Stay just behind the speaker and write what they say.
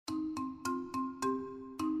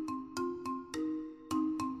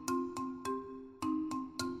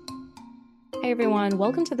Hey everyone,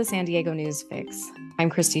 welcome to the San Diego News Fix.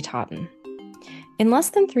 I'm Christy Totten. In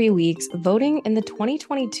less than 3 weeks, voting in the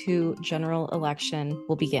 2022 general election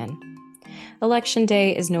will begin. Election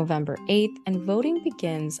Day is November 8th, and voting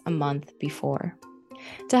begins a month before.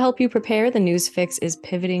 To help you prepare, the News Fix is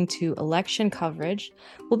pivoting to election coverage.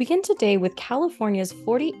 We'll begin today with California's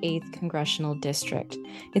 48th Congressional District.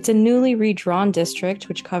 It's a newly redrawn district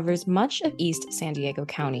which covers much of East San Diego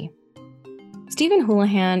County. Stephen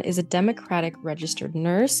Houlihan is a Democratic registered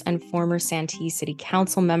nurse and former Santee City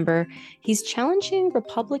Council member. He's challenging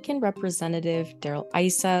Republican Representative Darrell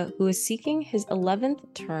Issa, who is seeking his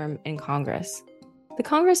 11th term in Congress. The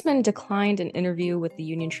congressman declined an interview with the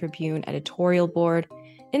Union Tribune editorial board.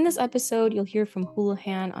 In this episode, you'll hear from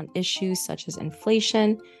Houlihan on issues such as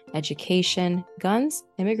inflation, education, guns,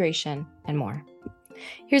 immigration, and more.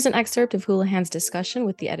 Here's an excerpt of Houlihan's discussion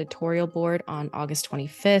with the editorial board on August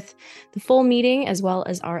 25th. The full meeting, as well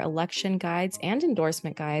as our election guides and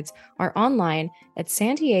endorsement guides, are online at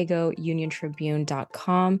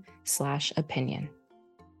SanDiegoUnionTribune.com/opinion.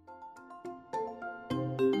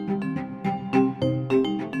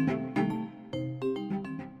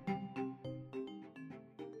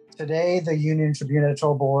 Today, the Union Tribune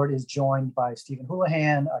editorial board is joined by Stephen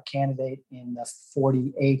Houlihan, a candidate in the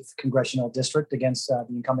 48th Congressional District against the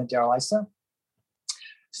incumbent Darrell Issa.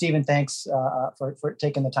 Stephen, thanks for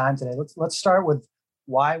taking the time today. Let's start with,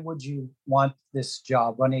 why would you want this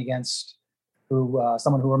job, running against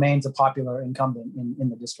someone who remains a popular incumbent in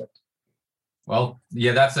the district? Well,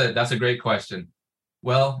 yeah, that's a great question.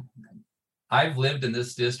 Well, I've lived in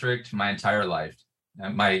this district my entire life.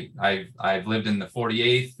 I've lived in the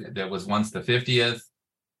 48th, that was once the 50th.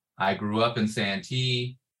 I grew up in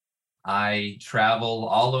Santee. I travel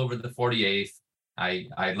all over the 48th. I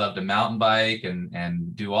love to mountain bike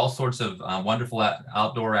and do all sorts of wonderful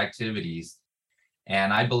outdoor activities.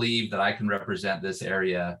 And I believe that I can represent this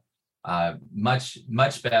area much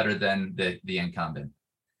better than the incumbent.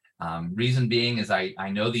 Reason being is I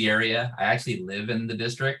know the area. I actually live in the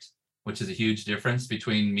district, which is a huge difference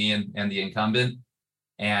between me and the incumbent.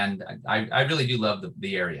 And I really do love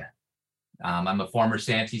the area. I'm a former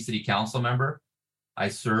Santee City Council member. I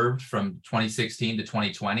served from 2016 to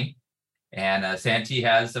 2020. And Santee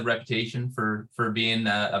has a reputation for being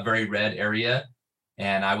a very red area.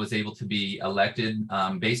 And I was able to be elected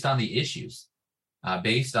based on the issues,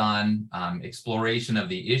 based on exploration of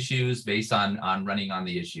the issues, based on running on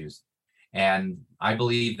the issues. And I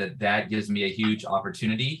believe that gives me a huge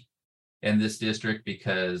opportunity in this district,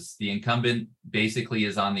 because the incumbent basically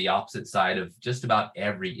is on the opposite side of just about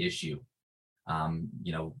every issue,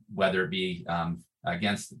 whether it be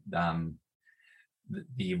against the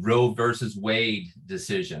Roe versus Wade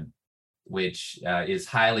decision, which is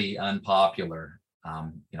highly unpopular.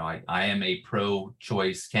 I am a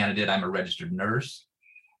pro-choice candidate. I'm a registered nurse.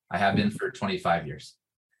 I have been for 25 years.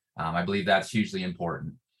 I believe that's hugely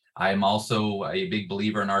important. I am also a big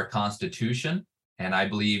believer in our Constitution. And I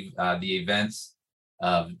believe the events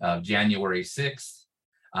of January 6th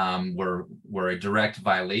were a direct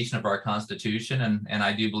violation of our Constitution. And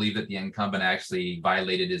I do believe that the incumbent actually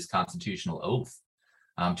violated his constitutional oath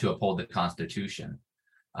to uphold the Constitution.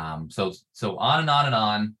 So on and on and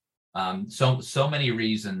on. So many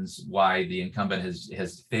reasons why the incumbent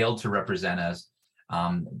has failed to represent us.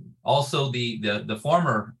 Also, the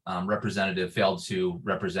former representative failed to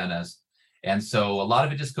represent us. And so a lot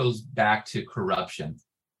of it just goes back to corruption.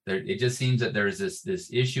 It just seems that there's this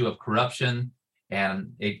issue of corruption,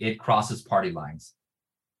 and it crosses party lines.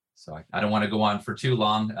 So I don't want to go on for too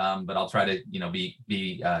long, but I'll try to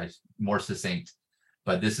be more succinct.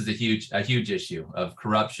 But this is a huge issue of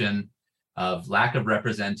corruption, of lack of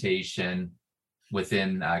representation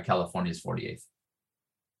within California's 48th.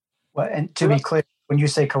 Well, and to be clear, when you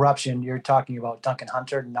say corruption, you're talking about Duncan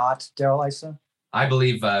Hunter, not Darrell Issa? I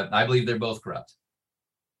believe they're both corrupt.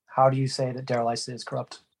 How do you say that Darrell Issa is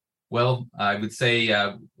corrupt? Well, I would say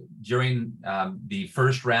during the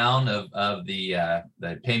first round of the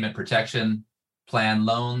payment protection plan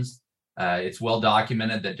loans, it's well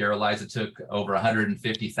documented that Darrell Issa took over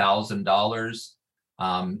 $150,000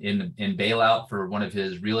 in bailout for one of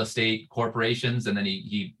his real estate corporations, and then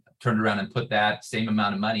he turned around and put that same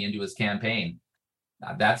amount of money into his campaign.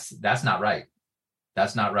 That's not right.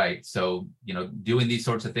 That's not right. So, doing these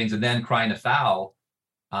sorts of things and then crying foul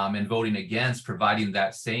and voting against providing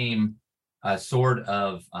that same sort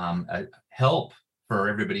of help for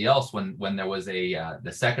everybody else when there was the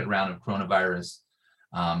second round of coronavirus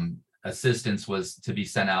assistance was to be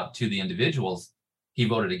sent out to the individuals, he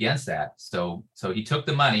voted against that. So he took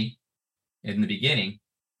the money in the beginning,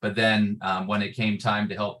 but then when it came time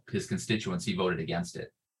to help his constituents, he voted against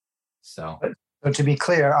it. So, But to be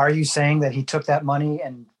clear, are you saying that he took that money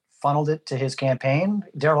and funneled it to his campaign?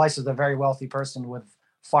 Darrell Issa is a very wealthy person with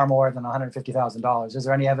far more than $150,000. Is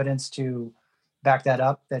there any evidence to back that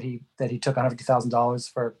up, that he took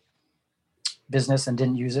 $150,000 for business and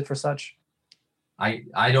didn't use it for such?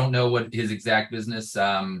 I don't know what his exact business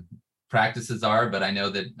practices are, but I know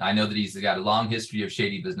that he's got a long history of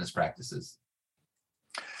shady business practices.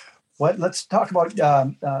 Let's talk about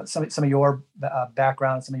some of your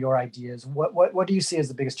background, some of your ideas. What do you see as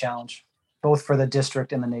the biggest challenge, both for the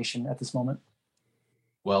district and the nation at this moment?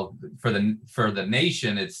 Well, for the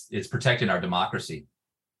nation, it's protecting our democracy.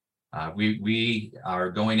 We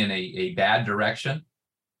are going in a bad direction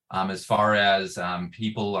as far as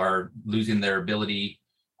people are losing their ability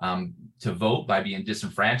to vote by being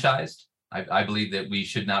disenfranchised. I believe that we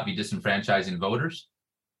should not be disenfranchising voters.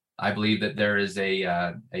 I believe that there is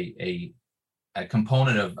a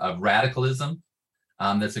component of radicalism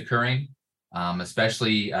that's occurring,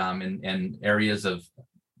 especially in areas of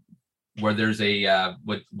where there's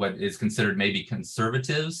what is considered maybe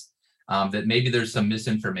conservatives, that maybe there's some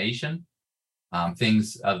misinformation,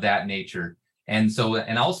 things of that nature. And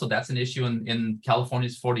also that's an issue in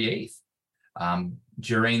California's 48th.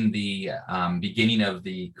 During the beginning of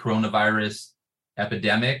the coronavirus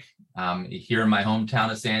epidemic, here in my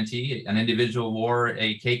hometown of Santee, an individual wore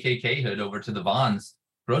a KKK hood over to the Vons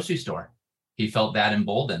grocery store. He felt that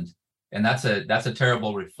emboldened. And that's a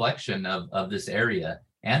terrible reflection of this area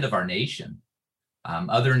and of our nation.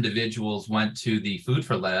 Other individuals went to the Food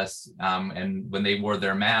 4 Less, and when they wore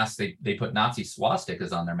their masks, they put Nazi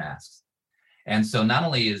swastikas on their masks. And so not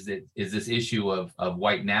only is this issue of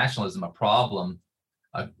white nationalism a problem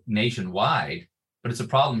nationwide, but it's a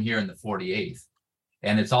problem here in the 48th.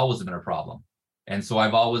 And it's always been a problem. And so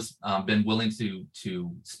I've always been willing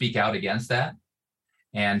to speak out against that.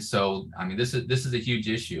 And so, I mean, this is a huge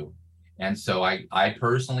issue. And so I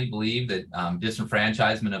personally believe that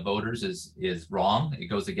disenfranchisement of voters is wrong. It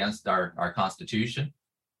goes against our Constitution.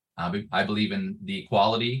 I believe in the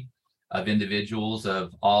equality of individuals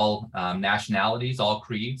of all nationalities, all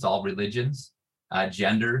creeds, all religions,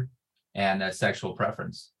 gender, and sexual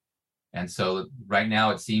preference. And so right now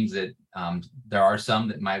it seems that there are some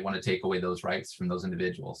that might want to take away those rights from those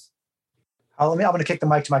individuals. I'm going to kick the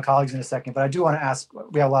mic to my colleagues in a second, but I do want to ask,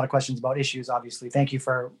 we have a lot of questions about issues, obviously. Thank you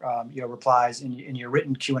for your replies in your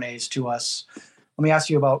written Q&As to us. Let me ask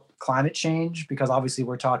you about climate change, because obviously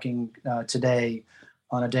we're talking today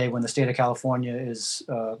on a day when the state of California is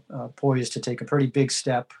poised to take a pretty big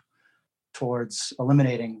step towards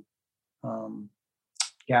eliminating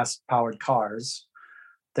gas-powered cars.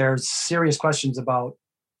 There's serious questions about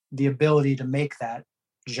the ability to make that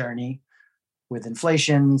journey with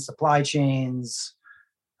inflation, supply chains,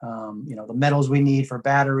 the metals we need for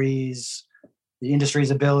batteries, the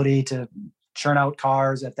industry's ability to churn out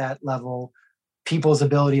cars at that level, people's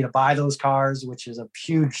ability to buy those cars, which is a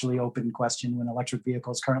hugely open question when electric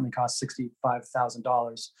vehicles currently cost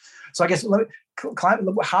 $65,000. So I guess,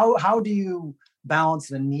 how do you balance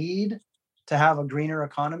the need to have a greener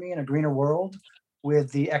economy and a greener world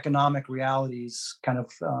with the economic realities kind of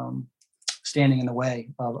standing in the way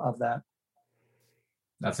of that?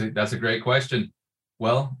 That's a great question.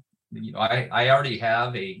 Well, I already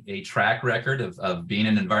have a track record of being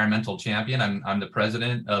an environmental champion. I'm the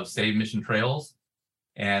president of Save Mission Trails,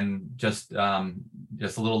 and just a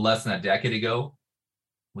little less than a decade ago,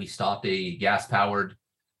 we stopped a gas-powered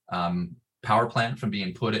power plant from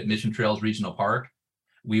being put at Mission Trails Regional Park.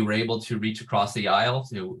 We were able to reach across the aisle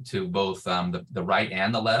to both the right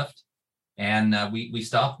and the left, and we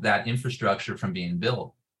stopped that infrastructure from being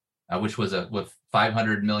built, which was with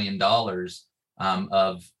 $500 million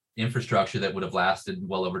of infrastructure that would have lasted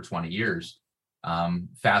well over 20 years.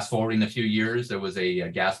 Fast forwarding a few years, there was a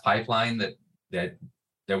gas pipeline that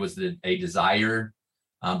there was a desire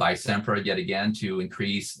by Sempra yet again to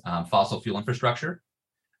increase fossil fuel infrastructure.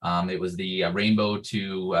 It was the Rainbow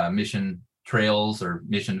to Mission Trails or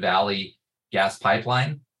Mission Valley gas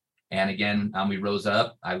pipeline. And again, we rose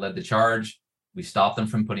up, I led the charge. We stopped them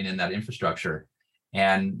from putting in that infrastructure.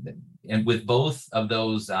 And with both of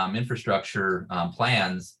those infrastructure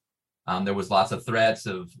plans, there was lots of threats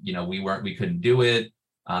of, we couldn't do it,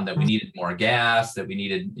 that we needed more gas, that we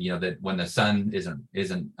needed, that when the sun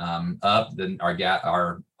isn't up, then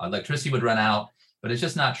our electricity would run out. But it's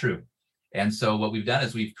just not true. And so what we've done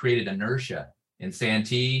is we've created inertia. In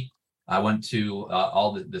Santee, I went to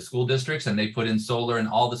all the school districts, and they put in solar in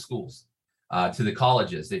all the schools. To the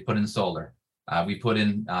colleges, they put in solar. We put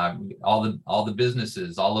in all the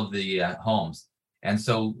businesses, all of the homes. And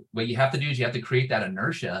so what you have to do is you have to create that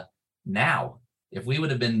inertia now. If we would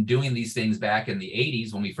have been doing these things back in the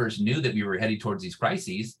 80s when we first knew that we were heading towards these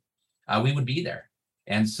crises, we would be there.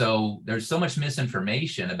 And so there's so much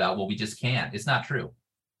misinformation about, well, we just can't. It's not true.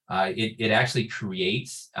 It actually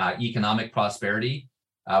creates economic prosperity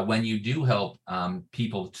when you do help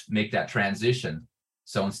people make that transition.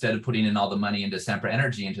 So instead of putting in all the money into Sempra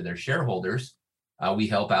Energy into their shareholders, we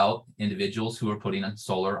help out individuals who are putting on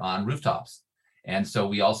solar on rooftops. And so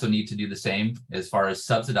we also need to do the same as far as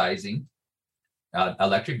subsidizing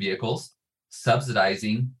electric vehicles,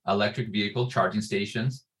 subsidizing electric vehicle charging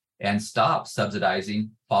stations, and stop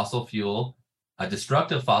subsidizing fossil fuel,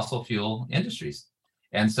 destructive fossil fuel industries.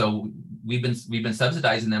 And so we've been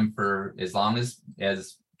subsidizing them for as long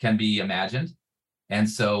as can be imagined. And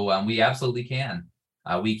so we absolutely can.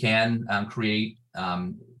 We can create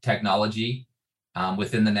technology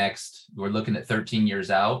within the next, we're looking at 13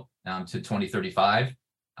 years out to 2035,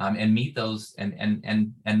 and meet those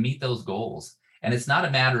and meet those goals. And it's not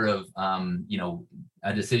a matter of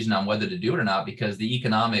a decision on whether to do it or not, because the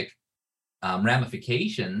economic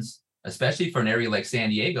ramifications, especially for an area like San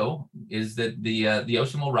Diego, is that the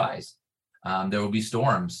ocean will rise. There will be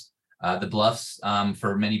storms. The bluffs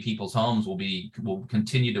for many people's homes will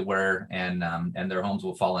continue to wear, and their homes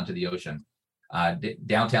will fall into the ocean.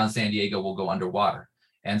 Downtown San Diego will go underwater.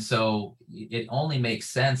 And so it only makes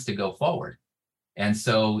sense to go forward. And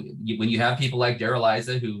so when you have people like Darrell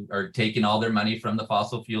Issa who are taking all their money from the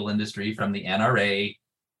fossil fuel industry, from the NRA,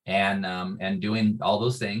 and doing all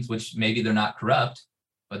those things, which maybe they're not corrupt,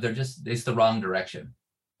 but it's the wrong direction.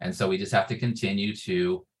 And so we just have to continue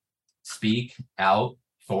to speak out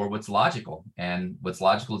for what's logical. And what's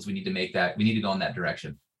logical is we need to go in that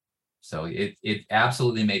direction. So it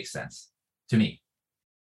absolutely makes sense to me.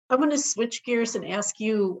 I'm going to switch gears and ask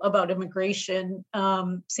you about immigration.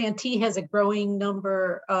 Santee has a growing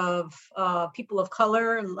number of people of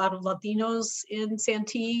color, a lot of Latinos in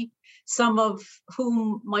Santee, some of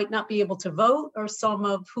whom might not be able to vote, or some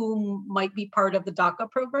of whom might be part of the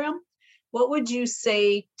DACA program. What would you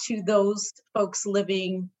say to those folks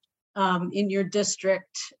living in your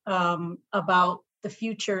district about the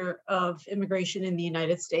future of immigration in the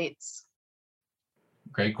United States?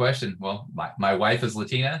 Great question. Well, my wife is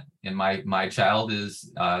Latina, and my child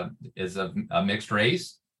is a mixed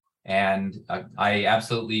race, and I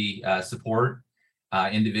absolutely support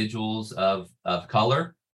individuals of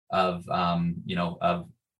color, of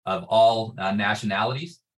all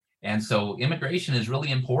nationalities, and so immigration is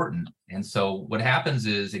really important. And so what happens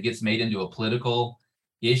is it gets made into a political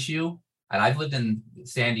issue. And I've lived in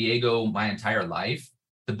San Diego my entire life.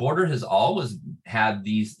 The border has always had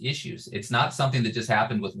these issues. It's not something that just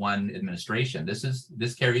happened with one administration.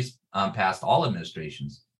 This carries past all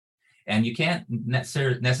administrations, and you can't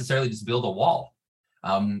necessarily just build a wall.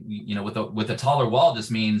 With a taller wall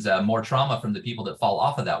just means more trauma from the people that fall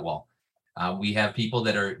off of that wall. We have people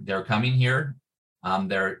they're coming here.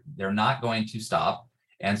 They're not going to stop,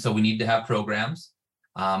 and so we need to have programs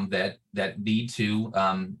that lead to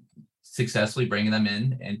successfully bringing them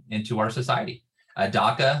into our society.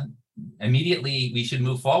 DACA, immediately we should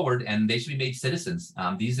move forward, and they should be made citizens.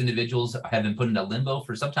 These individuals have been put into limbo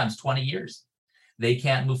for sometimes 20 years. They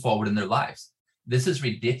can't move forward in their lives. This is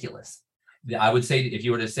ridiculous. I would say, if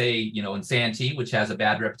you were to say, in Santee, which has a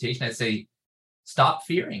bad reputation, I'd say, stop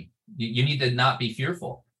fearing. You need to not be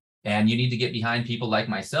fearful. And you need to get behind people like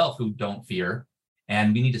myself who don't fear.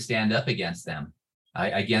 And we need to stand up against them,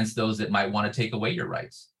 against those that might want to take away your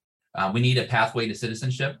rights. We need a pathway to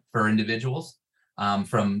citizenship for individuals. Of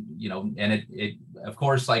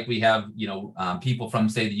course, like we have, people from,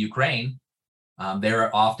 say, the Ukraine,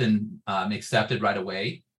 they're often accepted right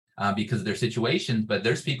away because of their situation. But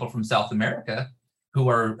there's people from South America who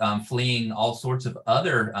are fleeing all sorts of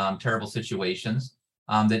other terrible situations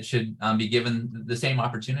that should be given the same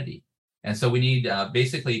opportunity. And so we need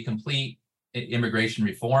basically complete immigration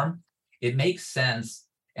reform. It makes sense,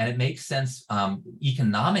 and it makes sense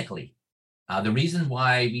economically. The reason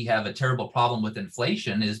why we have a terrible problem with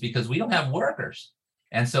inflation is because we don't have workers.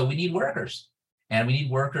 And so we need workers, and we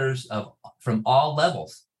need workers from all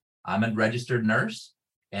levels. I'm a registered nurse,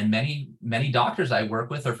 and many doctors I work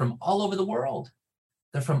with are from all over the world.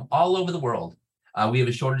 They're from all over the world. We have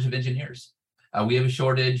a shortage of engineers. We have a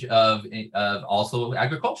shortage of also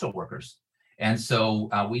agricultural workers. And so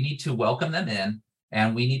we need to welcome them in,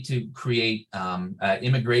 and we need to create an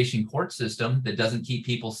immigration court system that doesn't keep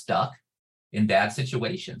people stuck in bad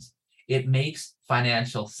situations. It makes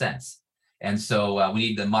financial sense. And so we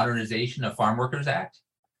need the modernization of Farm Workers Act.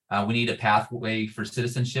 We need a pathway for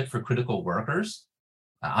citizenship for critical workers.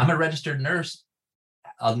 I'm a registered nurse.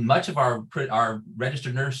 Much of our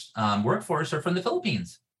registered nurse workforce are from the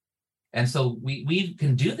Philippines. And so we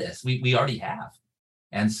can do this. We already have.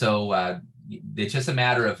 And so it's just a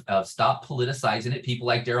matter of stop politicizing it. People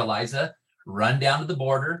like Darrell Issa run down to the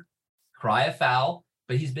border, cry a foul,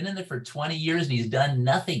 but he's been in there for 20 years and he's done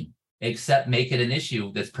nothing except make it an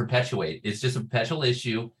issue that's perpetuated. It's just a perpetual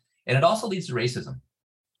issue. And it also leads to racism.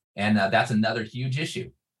 And that's another huge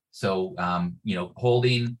issue. So,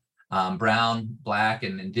 holding brown, Black,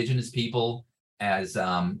 and Indigenous people as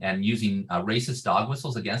and using racist dog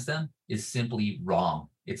whistles against them is simply wrong.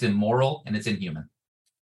 It's immoral and it's inhuman.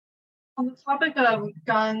 On the topic of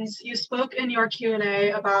guns, you spoke in your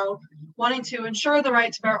Q&A about wanting to ensure the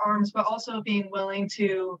right to bear arms, but also being willing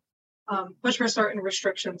to push for certain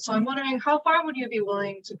restrictions. So I'm wondering, how far would you be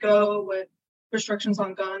willing to go with restrictions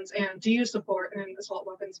on guns, and do you support an assault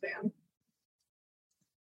weapons ban?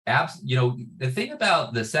 The thing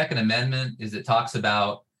about the Second Amendment is it talks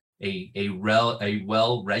about a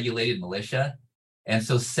well-regulated militia. And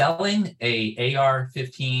so selling a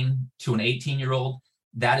AR-15 to an 18-year-old,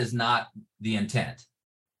 that is not the intent.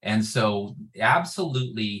 And so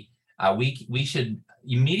absolutely, we should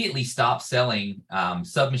immediately stop selling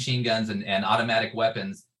submachine guns and automatic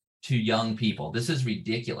weapons to young people. This is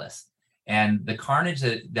ridiculous. And the carnage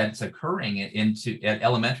that's occurring at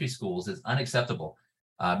elementary schools is unacceptable.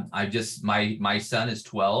 My son is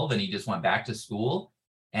 12 and he just went back to school,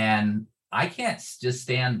 and I can't just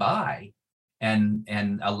stand by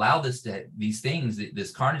and allow this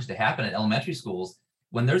carnage to happen at elementary schools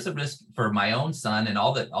when there's a risk for my own son and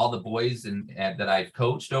all the boys that I've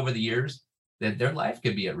coached over the years, that their life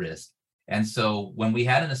could be at risk. And so when we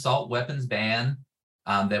had an assault weapons ban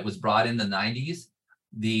that was brought in the 90s,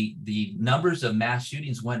 the numbers of mass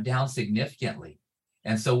shootings went down significantly.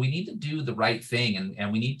 And so we need to do the right thing,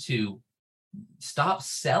 and we need to stop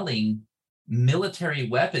selling military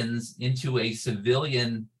weapons into a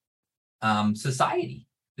civilian society.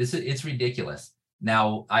 It's ridiculous.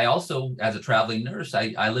 Now, I also, as a traveling nurse,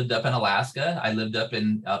 I lived up in Alaska. I lived up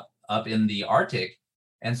in the Arctic.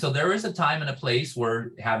 And so there is a time and a place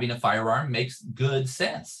where having a firearm makes good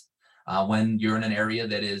sense when you're in an area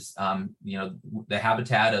that is, the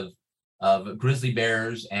habitat of grizzly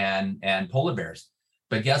bears and polar bears.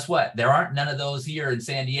 But guess what? There aren't none of those here in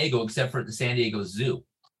San Diego except for at the San Diego Zoo.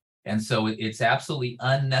 And so it's absolutely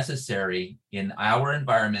unnecessary in our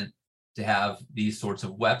environment to have these sorts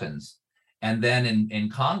of weapons. And then in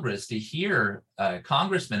Congress, to hear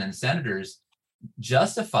congressmen and senators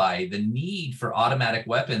justify the need for automatic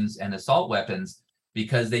weapons and assault weapons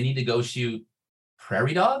because they need to go shoot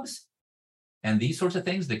prairie dogs and these sorts of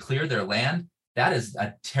things to clear their land, that is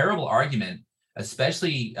a terrible argument,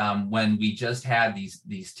 especially when we just had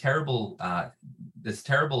this terrible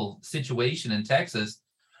situation in Texas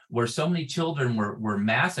where so many children were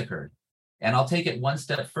massacred. And I'll take it one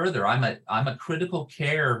step further. I'm a critical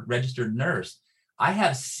care registered nurse. I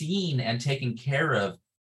have seen and taken care of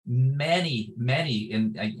many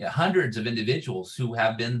hundreds of individuals who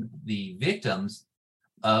have been the victims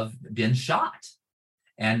of been shot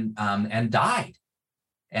and died.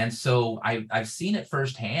 And so I've seen it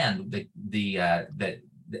firsthand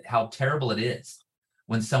how terrible it is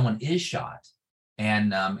when someone is shot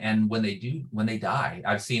and when they die.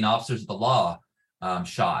 I've seen officers of the law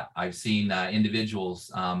shot. I've seen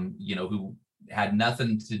individuals who had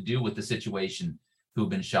nothing to do with the situation who've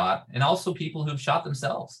been shot, and also people who've shot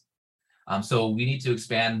themselves. So we need to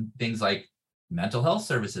expand things like mental health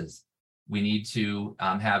services. We need to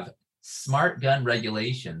have smart gun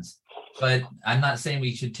regulations. But I'm not saying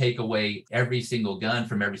we should take away every single gun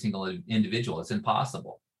from every single individual. It's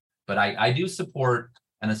impossible. But I do support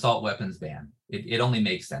an assault weapons ban. It only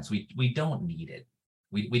makes sense. We don't need it.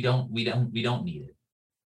 We don't need it.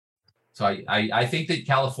 So I think that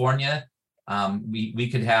California, we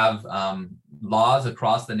could have laws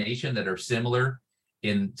across the nation that are similar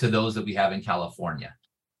to those that we have in California.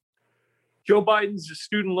 Joe Biden's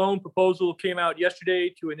student loan proposal came out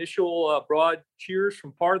yesterday to initial broad cheers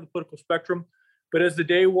from part of the political spectrum. But as the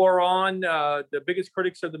day wore on, the biggest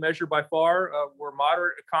critics of the measure by far were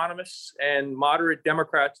moderate economists and moderate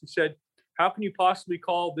Democrats who said, how can you possibly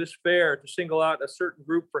call this fair to single out a certain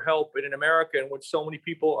group for help in an America in which so many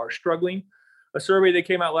people are struggling? A survey that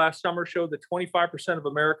came out last summer showed that 25% of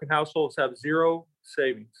American households have zero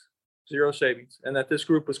savings, and that this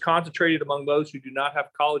group was concentrated among those who do not have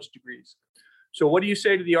college degrees. So what do you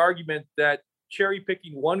say to the argument that cherry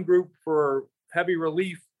picking one group for heavy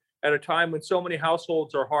relief at a time when so many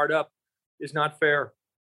households are hard up is not fair?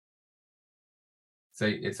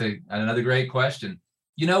 It's another great question.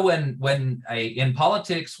 You know, in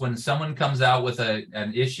politics, when someone comes out with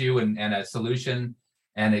an issue and a solution,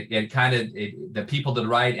 and the people to the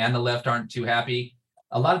right and the left aren't too happy,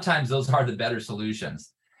 a lot of times those are the better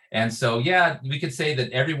solutions. And so, yeah, we could say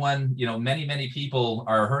that everyone, many people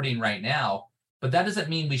are hurting right now, but that doesn't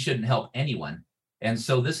mean we shouldn't help anyone. And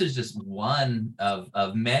so this is just one of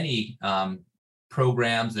many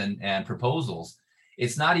programs and proposals.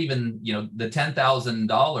 It's not even, the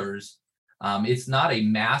 $10,000. It's not a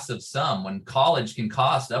massive sum when college can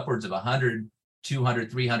cost upwards of $100,000,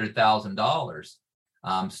 $200,000,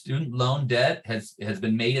 $300,000. Student loan debt has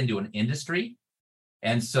been made into an industry.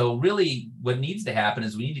 And so really what needs to happen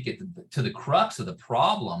is we need to get to the crux of the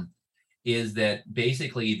problem, is that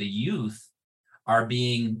basically the youth are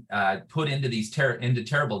being put into into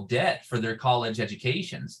terrible debt for their college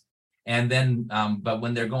educations. And then, but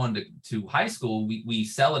when they're going to high school, we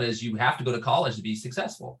sell it as you have to go to college to be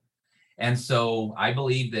successful. And so I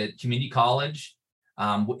believe that community college,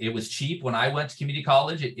 it was cheap when I went to community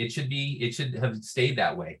college. It should have stayed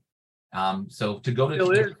that way. So to go to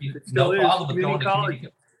no problem with going to community.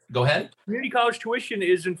 Go ahead. Community college tuition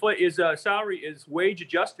is salary is wage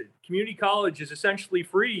adjusted. Community college is essentially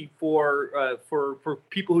free for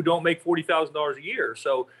people who don't make $40,000 a year.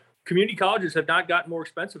 So community colleges have not gotten more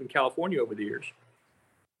expensive in California over the years.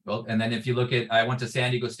 Well, and then if you look at, I went to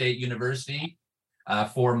San Diego State University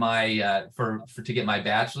for my to get my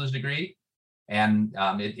bachelor's degree, and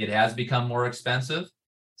it has become more expensive.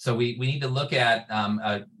 So we need to look at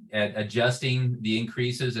adjusting the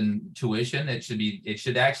increases in tuition. It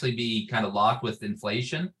should actually be kind of locked with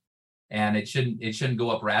inflation, and it shouldn't go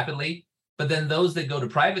up rapidly. But then those that go to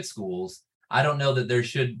private schools, I don't know that there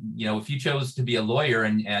should, if you chose to be a lawyer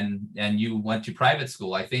and you went to private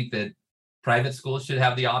school, I think that private schools should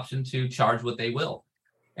have the option to charge what they will.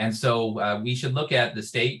 And so we should look at the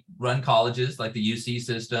state-run colleges like the UC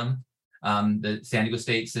system, the San Diego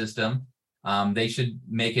State system. They should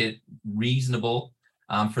make it reasonable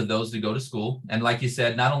for those to go to school. And like you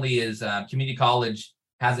said, not only is community college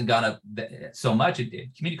hasn't gone up so much,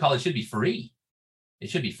 community college should be free. It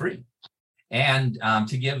should be free. And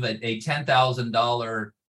to give a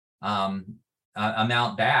 $10,000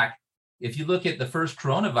 amount back, if you look at the first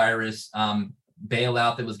coronavirus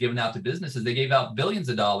bailout that was given out to businesses, they gave out billions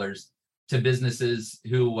of dollars to businesses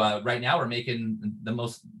who right now are making the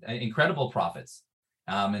most incredible profits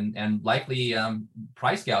and likely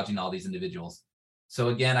price gouging all these individuals. So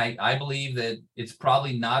again, I believe that it's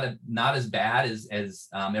probably not as bad as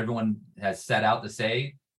everyone has set out to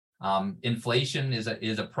say. Inflation is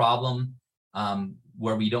a problem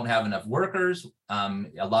where we don't have enough workers.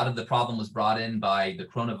 A lot of the problem was brought in by the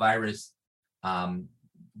coronavirus,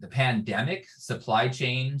 the pandemic. Supply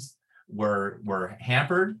chains were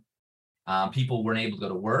hampered. People weren't able to go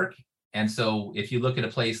to work. And so if you look at a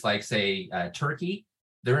place like, say, Turkey,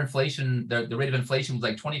 their inflation, the rate of inflation was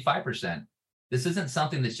like 25%. This isn't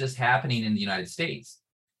something that's just happening in the United States.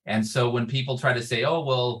 And so when people try to say, oh,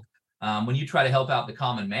 well, when you try to help out the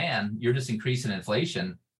common man, you're just increasing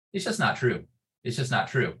inflation, it's just not true. It's just not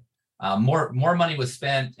true. More money was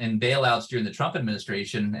spent in bailouts during the Trump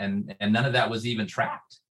administration, and none of that was even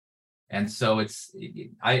tracked. And so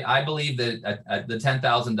I believe that the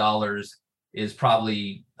 $10,000 is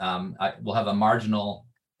probably will have a marginal,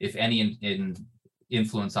 if any, in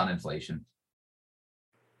influence on inflation.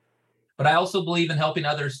 But I also believe in helping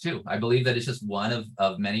others too. I believe that it's just one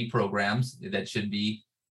of many programs that should be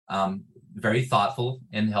very thoughtful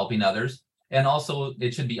in helping others. And also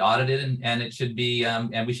it should be audited and it should be,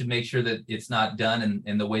 and we should make sure that it's not done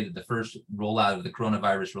in the way that the first rollout of the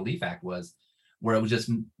Coronavirus Relief Act was, where it was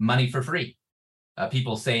just money for free.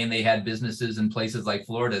 People saying they had businesses in places like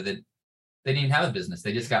Florida that they didn't even have a business.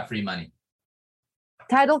 They just got free money.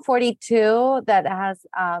 Title 42 that has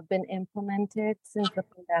been implemented since the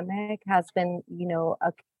pandemic has been,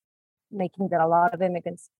 making that a lot of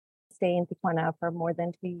immigrants stay in Tijuana for more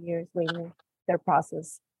than 2 years waiting their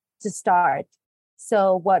process to start.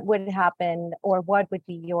 So what would happen, or what would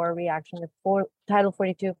be your reaction if Title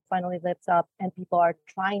 42 finally lifts up and people are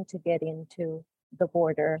trying to get into the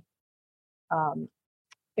border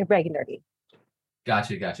irregularly?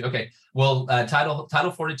 Gotcha. Okay. Well,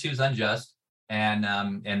 Title 42 is unjust,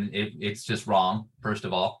 and it's just wrong. First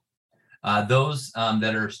of all, those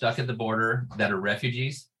that are stuck at the border, that are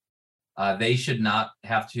refugees, they should not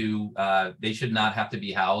have to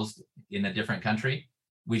be housed in a different country.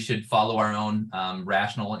 We should follow our own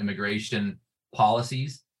rational immigration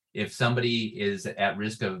policies. If somebody is at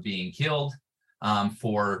risk of being killed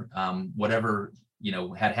for whatever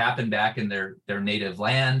had happened back in their native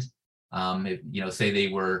land, if, say they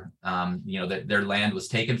were that their land was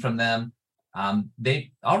taken from them,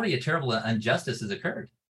 they already a terrible injustice has occurred.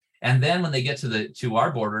 And then when they get to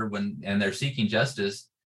our border and they're seeking justice,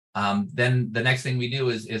 then the next thing we do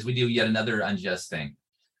is we do yet another unjust thing.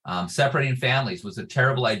 Separating families was a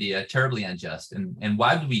terrible idea, terribly unjust. And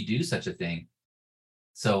why would we do such a thing?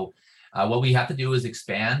 So what we have to do is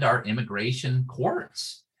expand our immigration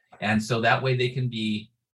courts. And so that way they can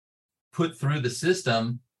be put through the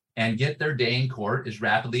system and get their day in court as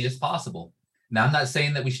rapidly as possible. Now, I'm not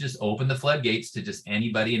saying that we should just open the floodgates to just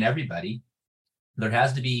anybody and everybody. There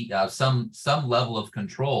has to be some level of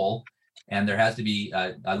control, and there has to be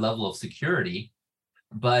a level of security.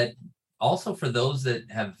 But also for those that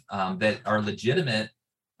have that are legitimate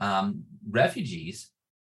refugees,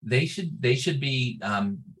 they should be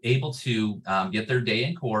able to get their day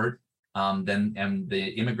in court. Then and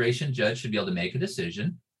the immigration judge should be able to make a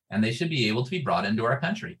decision, and they should be able to be brought into our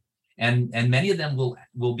country. And many of them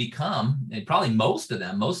will become, and probably most of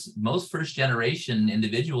them, most first generation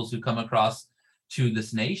individuals who come across to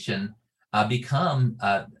this nation become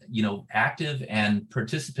active and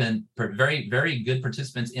very, very good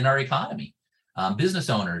participants in our economy, business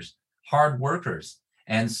owners, hard workers.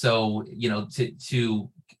 And so, to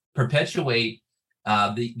perpetuate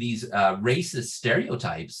these racist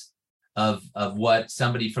stereotypes of what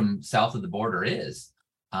somebody from south of the border is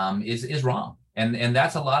wrong. And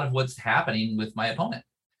that's a lot of what's happening with my opponent,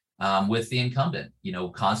 with the incumbent,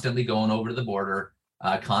 constantly going over to the border,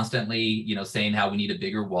 constantly, saying how we need a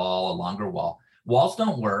bigger wall, a longer wall. Walls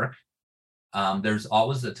don't work. There's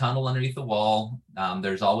always a tunnel underneath the wall.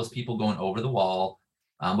 There's always people going over the wall.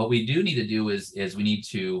 What we do need to do is we need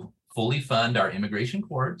to fully fund our immigration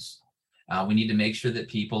courts. We need to make sure that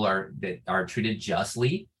people are treated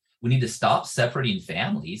justly. We need to stop separating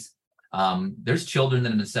families. There's children that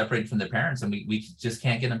have been separated from their parents, and we just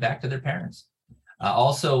can't get them back to their parents.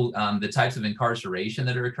 Also, the types of incarceration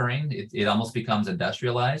that are occurring, it almost becomes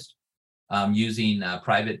industrialized, using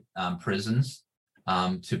private prisons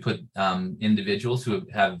to put individuals who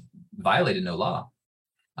have violated no law.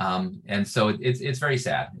 And so it's very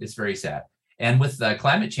sad. It's very sad. And with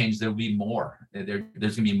climate change, there will be more. There's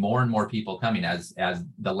going to be more and more people coming as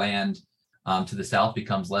the land to the south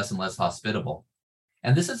becomes less and less hospitable.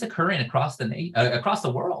 And this is occurring across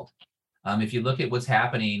the world. If you look at what's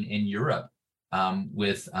happening in Europe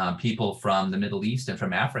with people from the Middle East and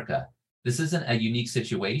from Africa, this isn't a unique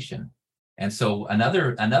situation. And so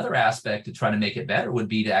another aspect to try to make it better would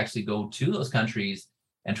be to actually go to those countries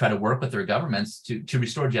and try to work with their governments to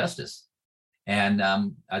restore justice. And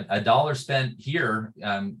a dollar spent here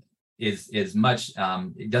is much.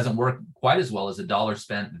 It doesn't work quite as well as a dollar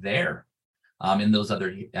spent there. In those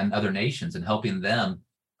other nations, and helping them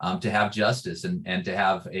to have justice and to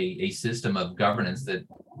have a system of governance that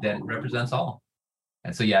represents all.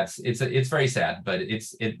 And so, yeah, it's very sad, but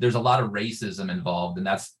there's a lot of racism involved, and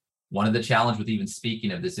that's one of the challenges with even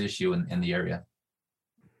speaking of this issue in the area.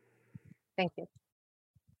 Thank you.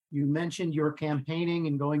 You mentioned your campaigning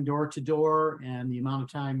and going door to door and the amount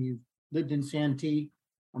of time you've lived in Santee.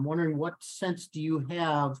 I'm wondering, what sense do you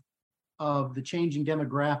have of the changing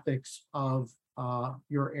demographics of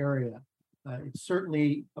your area? It's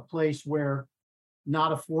certainly a place where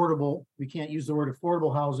not affordable, we can't use the word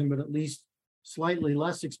affordable housing, but at least slightly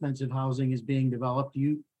less expensive housing is being developed.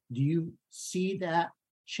 Do you see that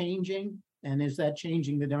changing? And is that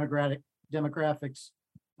changing the demographics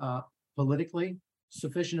politically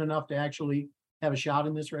sufficient enough to actually have a shot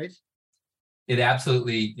in this race? It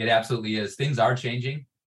absolutely is. Things are changing.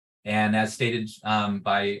 And as stated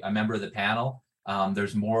by a member of the panel,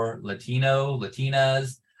 there's more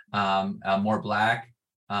Latinas, more Black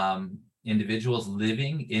individuals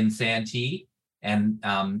living in Santee, and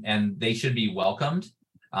they should be welcomed.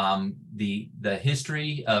 The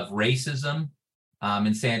history of racism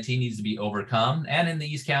in Santee needs to be overcome, and in the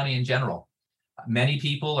East County in general. Many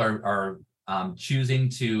people are choosing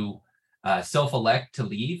to self-elect to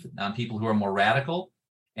leave, people who are more radical.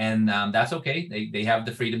 And that's okay. They have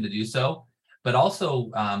the freedom to do so. But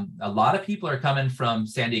also, a lot of people are coming from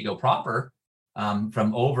San Diego proper,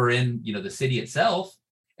 from over in the city itself,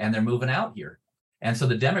 and they're moving out here. And so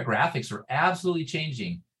the demographics are absolutely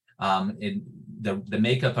changing in the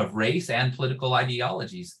makeup of race and political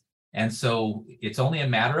ideologies. And so it's only a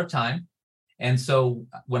matter of time. And so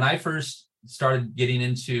when I first started getting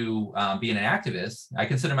into being an activist, I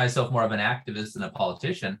consider myself more of an activist than a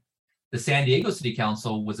politician. The San Diego City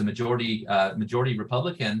Council was a majority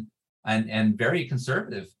Republican and very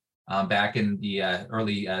conservative back in the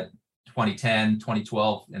early 2010,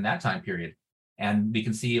 2012, in that time period. And we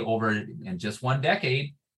can see over in just one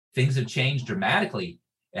decade, things have changed dramatically.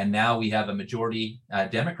 And now we have a majority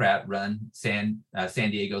Democrat run San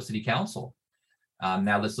Diego City Council.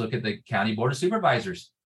 Now let's look at the County Board of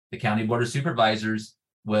Supervisors. The County Board of Supervisors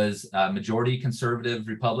was majority conservative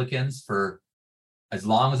Republicans for as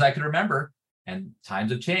long as I can remember. and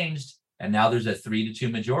times have changed. And now there's a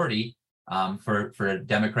 3-2 majority for a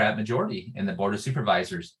Democrat majority in the Board of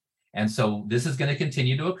Supervisors. And so this is going to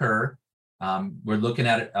continue to occur. We're looking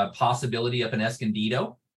at a possibility of an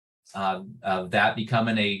Escondido of that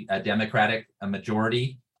becoming a Democrat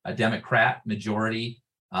majority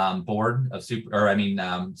board of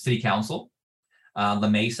city council. La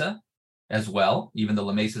Mesa as well, even though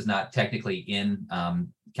La Mesa is not technically in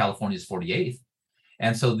California's 48th.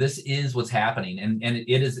 And so this is what's happening, and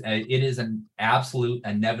it is an absolute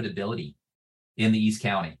inevitability in the East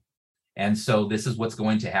County. And so this is what's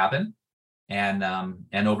going to happen. And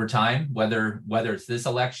over time, whether it's this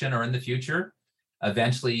election or in the future,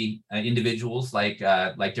 eventually individuals like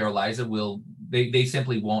Darrell Issa they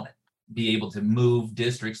simply won't be able to move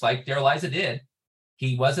districts like Darrell Issa did.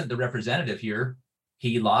 He wasn't the representative here.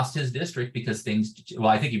 He lost his district because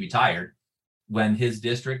I think he retired when his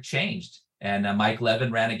district changed. And Mike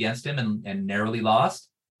Levin ran against him and narrowly lost.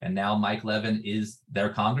 And now Mike Levin is their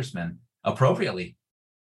congressman appropriately.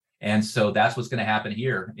 And so that's what's going to happen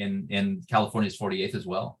here in California's 48th as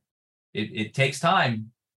well. It takes time,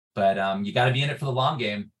 but you got to be in it for the long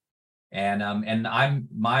game. And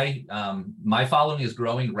my following is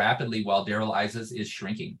growing rapidly while Darrell Issa's is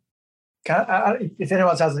shrinking. If anyone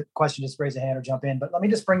else has a question, just raise a hand or jump in. But let me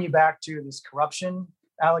just bring you back to this corruption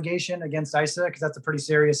allegation against Issa, because that's a pretty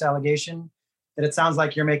serious allegation that it sounds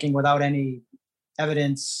like you're making without any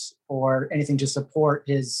evidence or anything to support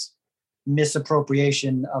his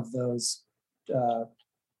misappropriation of those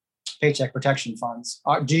paycheck protection funds.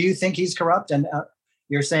 Do you think he's corrupt? And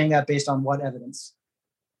you're saying that based on what evidence?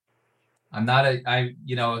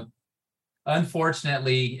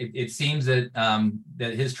 Unfortunately, it seems that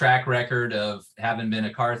his track record of having been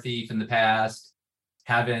a car thief in the past,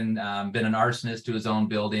 having been an arsonist to his own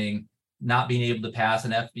building, not being able to pass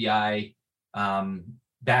an FBI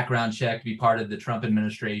background check to be part of the Trump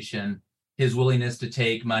administration, his willingness to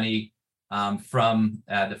take money from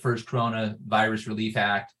the first Coronavirus Relief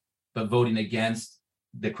Act, but voting against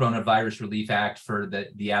the Coronavirus Relief Act for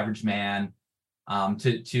the average man,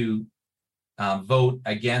 to vote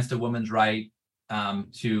against a woman's right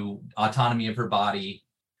to autonomy of her body,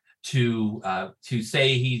 to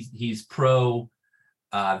say he's pro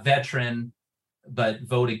veteran, but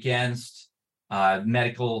vote against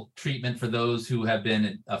medical treatment for those who have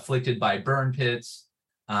been afflicted by burn pits,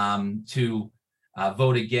 to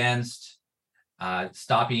vote against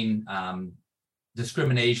stopping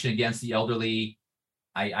discrimination against the elderly.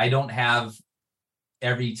 I don't have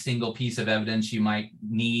every single piece of evidence you might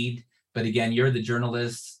need, but again, you're the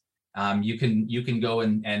journalists. You can go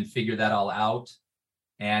and figure that all out.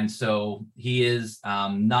 And so he is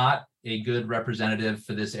not a good representative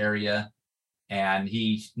for this area, and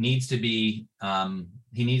he needs to be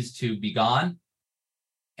gone.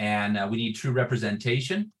 And we need true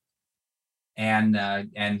representation.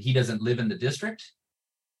 And he doesn't live in the district.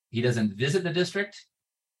 He doesn't visit the district.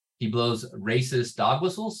 He blows racist dog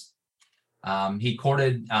whistles. He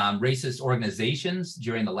courted racist organizations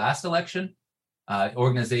during the last election,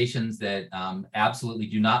 organizations that absolutely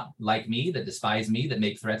do not like me, that despise me, that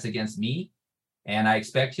make threats against me. And I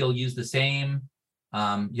expect he'll use the same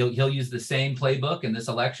he'll use the same playbook in this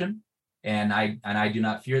election. And I do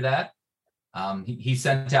not fear that. He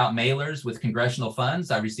sent out mailers with congressional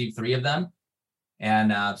funds. I received 3 of them.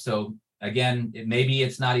 And so again, maybe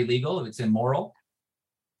it's not illegal, it's immoral.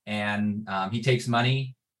 And he takes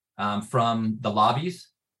money from the lobbies,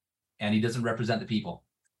 and he doesn't represent the people.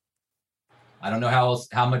 I don't know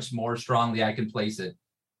how much more strongly I can place it.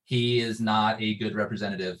 He is not a good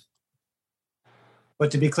representative.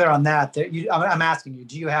 But to be clear on that, I'm asking you,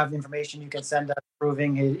 do you have information you can send us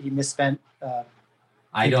proving he misspent?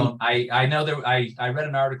 I don't. I know that I read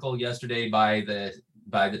an article yesterday by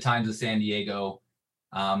the Times of San Diego.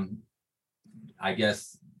 I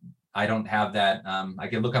guess I don't have that. I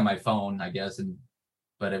can look on my phone, I guess,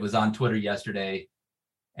 but it was on Twitter yesterday,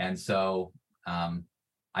 and so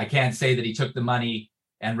I can't say that he took the money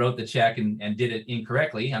and wrote the check and did it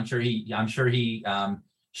incorrectly. I'm sure he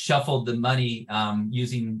shuffled the money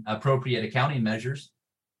using appropriate accounting measures.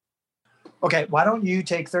 Okay, why don't you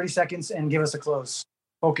take 30 seconds and give us a close,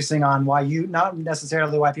 focusing on why not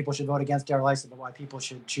necessarily why people should vote against Darrell Issa, but why people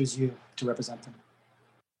should choose you to represent them.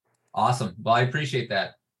 Awesome. Well, I appreciate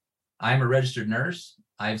that. I'm a registered nurse.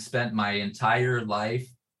 I've spent my entire life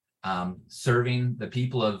serving the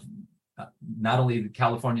people of not only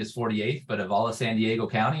California's 48th, but of all of San Diego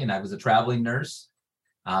County. And I was a traveling nurse.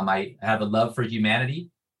 I have a love for humanity,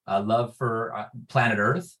 a love for planet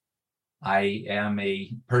Earth. I am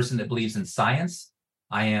a person that believes in science.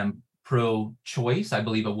 I am pro-choice. I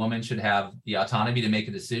believe a woman should have the autonomy to make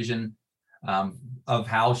a decision of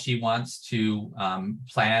how she wants to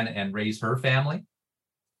plan and raise her family.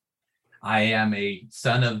 I am a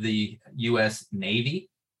son of the U.S. Navy.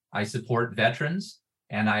 I support veterans,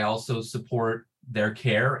 and I also support their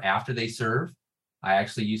care after they serve. I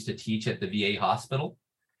actually used to teach at the VA hospital.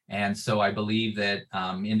 And so I believe that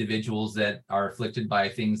individuals that are afflicted by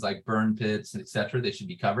things like burn pits, et cetera, they should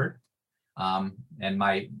be covered. And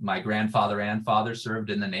my grandfather and father served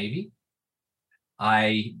in the Navy.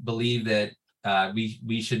 I believe that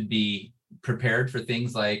we should be prepared for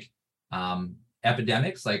things like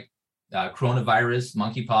epidemics, like coronavirus,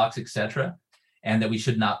 monkeypox, et cetera, and that we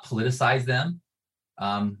should not politicize them.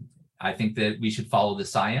 I think that we should follow the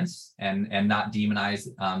science and not demonize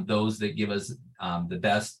those that give us the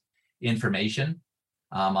best information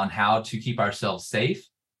on how to keep ourselves safe.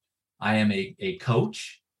 I am a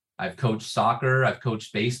coach. I've coached soccer. I've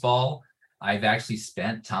coached baseball. I've actually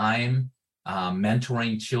spent time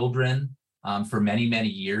mentoring children for many, many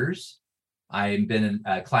years. I've been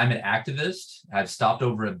a climate activist. I've stopped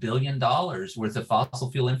over $1 billion worth of fossil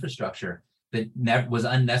fuel infrastructure that was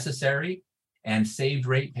unnecessary and saved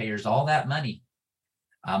ratepayers all that money.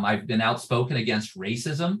 I've been outspoken against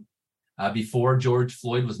racism. Before George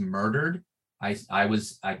Floyd was murdered, I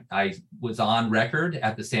was on record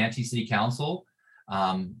at the Santee City Council,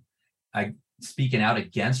 speaking out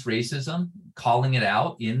against racism, calling it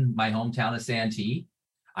out in my hometown of Santee.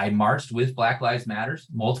 I marched with Black Lives Matter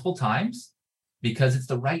multiple times because it's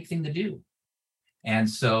the right thing to do. And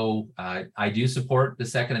so I do support the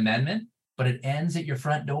Second Amendment, but it ends at your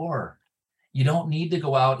front door. You don't need to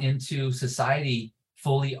go out into society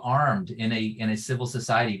fully armed in a civil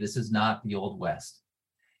society. This is not the Old West.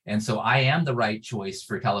 And so I am the right choice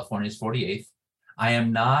for California's 48th. I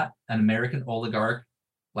am not an American oligarch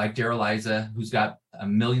like Darrell Issa, who's got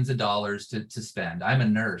millions of dollars to spend. I'm a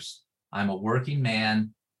nurse. I'm a working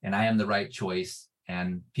man, and I am the right choice.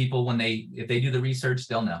 And people, if they do the research,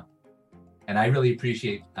 they'll know. And I really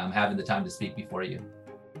appreciate having the time to speak before you.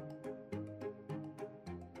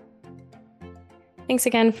 Thanks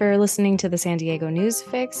again for listening to the San Diego News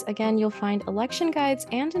Fix. Again, you'll find election guides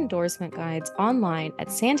and endorsement guides online at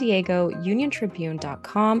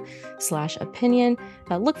SandiegoUnionTribune.com/opinion.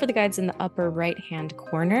 Look for the guides in the upper right-hand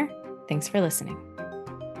corner. Thanks for listening.